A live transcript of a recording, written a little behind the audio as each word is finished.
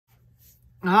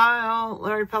Hi all,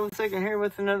 Larry Powell II here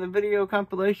with another video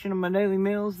compilation of my daily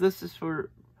meals. This is for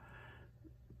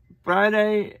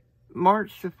Friday,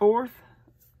 March the 4th.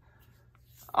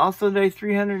 Also day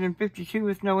 352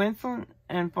 with no insulin.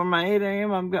 And for my 8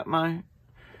 a.m. I've got my,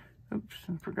 oops,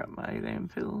 I forgot my 8 a.m.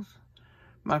 pills.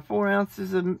 My 4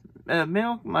 ounces of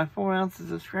milk, my 4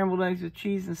 ounces of scrambled eggs with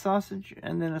cheese and sausage,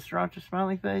 and then a sriracha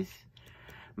smiley face.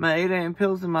 My 8 a.m.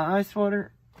 pills and my ice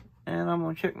water. And I'm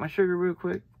going to check my sugar real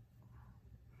quick.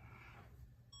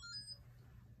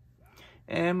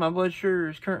 And my blood sugar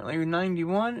is currently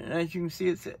 91, and as you can see,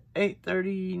 it's at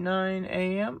 8:39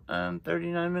 a.m. I'm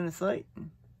 39 minutes late.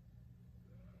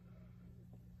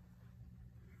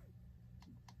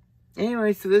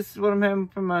 Anyway, so this is what I'm having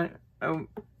for my 8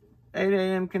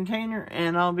 a.m. container,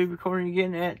 and I'll be recording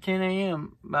again at 10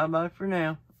 a.m. Bye-bye for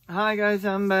now. Hi guys,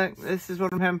 I'm back. This is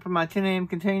what I'm having for my 10 a.m.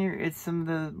 container. It's some of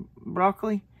the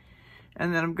broccoli,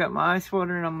 and then I've got my ice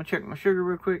water, and I'm going to check my sugar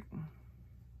real quick.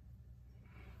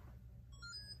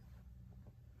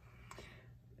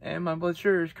 And my blood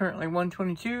sugar is currently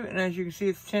 122, and as you can see,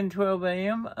 it's 10:12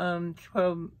 a.m. I'm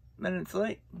 12 minutes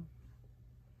late.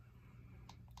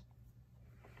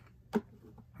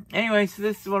 Anyway, so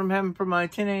this is what I'm having for my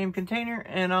 10 a.m. container,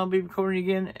 and I'll be recording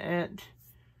again at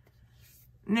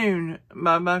noon.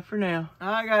 Bye-bye for now.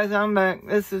 Hi guys, I'm back.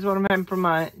 This is what I'm having for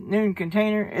my noon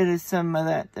container. It is some of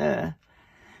that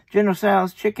General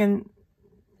Tso's chicken.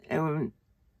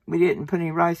 We didn't put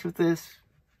any rice with this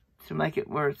to make it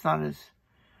where it's not as...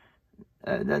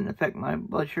 it doesn't affect my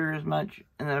blood sugar as much.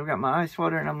 And then I've got my ice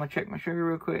water, and I'm going to check my sugar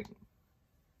real quick.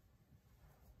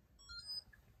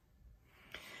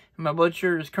 My blood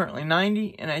sugar is currently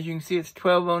 90, and as you can see, it's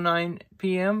 12:09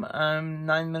 p.m. I'm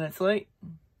 9 minutes late.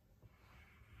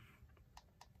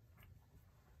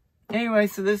 Anyway,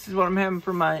 so this is what I'm having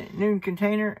for my noon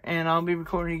container, and I'll be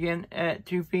recording again at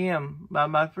 2 p.m.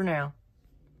 Bye-bye for now.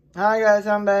 Hi guys,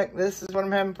 I'm back. This is what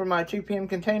I'm having for my 2 p.m.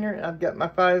 container. I've got my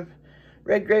 5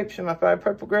 red grapes and my 5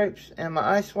 purple grapes and my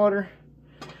ice water,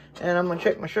 and I'm gonna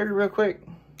check my sugar real quick.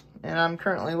 And I'm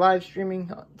currently live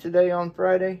streaming today on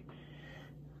Friday.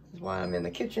 That's why I'm in the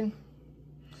kitchen.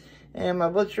 And my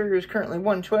blood sugar is currently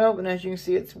 112, and as you can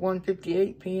see, it's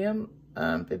 1:58 p.m.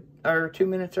 2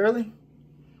 minutes early.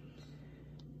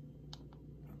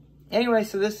 Anyway,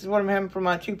 so this is what I'm having for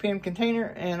my 2 p.m. container,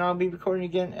 and I'll be recording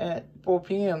again at 4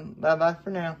 p.m. Bye-bye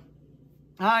for now.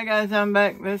 Hi guys, I'm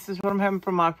back. This is what I'm having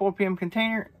for my 4 p.m.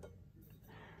 container.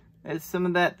 It's some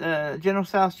of that General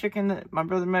Tso's chicken that my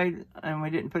brother made, and we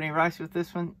didn't put any rice with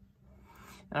this one.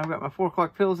 And I've got my 4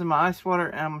 o'clock pills and my ice water,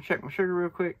 and I'm going to check my sugar real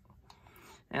quick.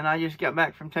 And I just got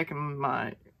back from taking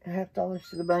my $50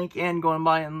 to the bank and going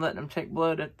by and letting them take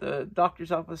blood at the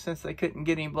doctor's office since they couldn't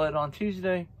get any blood on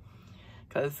Tuesday.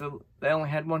 Because they only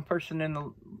had one person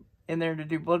in there to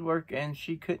do blood work, and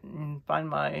she couldn't find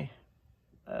my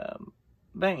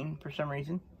vein for some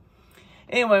reason.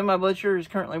 Anyway, my blood sugar is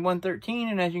currently 113,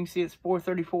 and as you can see, it's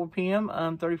 4:34 p.m.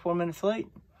 I'm 34 minutes late.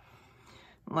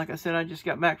 Like I said, I just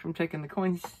got back from taking the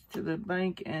coins to the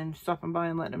bank and stopping by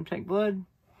and letting them take blood.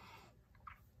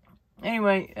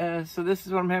 Anyway, so this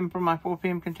is what I'm having for my 4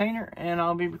 p.m. container, and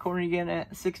I'll be recording again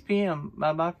at 6 p.m.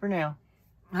 Bye-bye for now.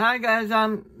 Hi guys,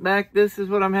 I'm back. This is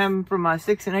what I'm having for my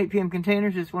 6 and 8 p.m.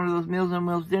 containers. It's one of those Meals on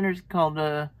Wheels dinners called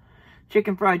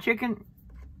chicken fried chicken.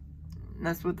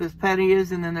 That's what this patty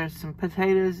is, and then there's some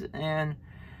potatoes and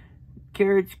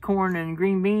carrots, corn, and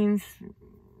green beans.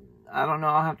 I don't know,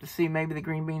 I'll have to see. Maybe the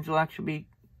green beans will actually be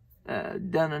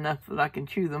done enough that I can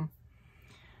chew them.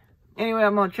 Anyway,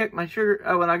 I'm going to check my sugar.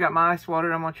 Oh, and I got my ice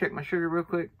water. I'm going to check my sugar real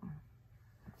quick.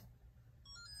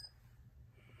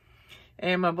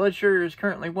 And my blood sugar is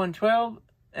currently 112.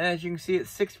 As you can see,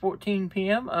 it's 6:14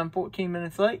 p.m. I'm 14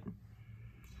 minutes late.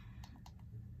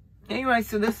 Anyway,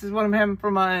 so this is what I'm having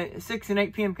for my 6 and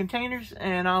 8 p.m. containers,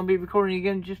 and I'll be recording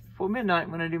again just before midnight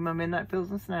when I do my midnight pills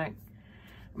and snack.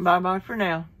 Bye-bye for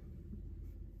now.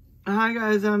 Hi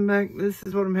guys, I'm back. This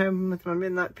is what I'm having with my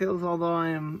midnight pills, although I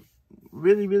am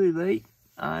really, really late.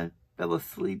 I fell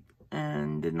asleep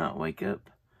and did not wake up.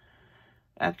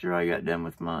 After I got done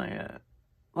with my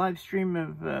live stream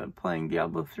of playing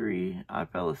Diablo 3, I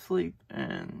fell asleep,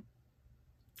 and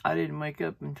I didn't wake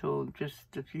up until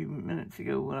just a few minutes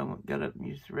ago when I got up and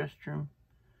used the restroom.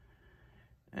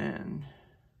 And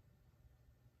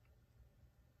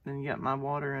then got my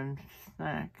water and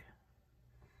snack.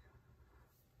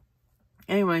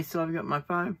 Anyway, so I've got my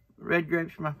 5 red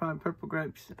grapes, my 5 purple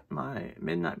grapes, my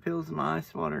midnight pills, and my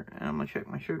ice water, and I'm going to check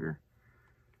my sugar.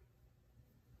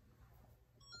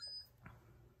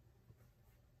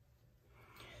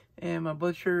 And my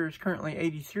blood sugar is currently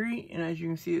 83, and as you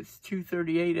can see, it's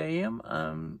 2:38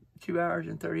 a.m. 2 hours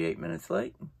and 38 minutes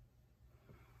late.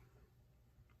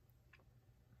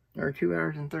 Or 2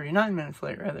 hours and 39 minutes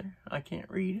late, rather. I can't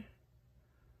read.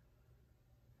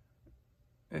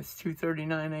 It's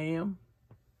 2:39 a.m.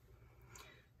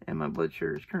 And my blood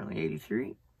sugar is currently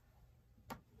 83.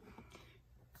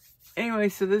 Anyway,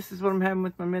 so this is what I'm having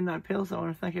with my midnight pills. I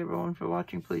want to thank everyone for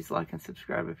watching. Please like and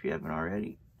subscribe if you haven't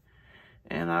already.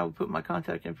 And I will put my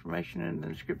contact information in the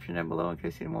description down below in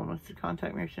case anyone wants to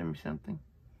contact me or send me something.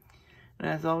 And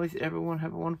as always, everyone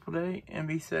have a wonderful day and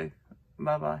be safe.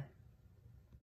 Bye-bye.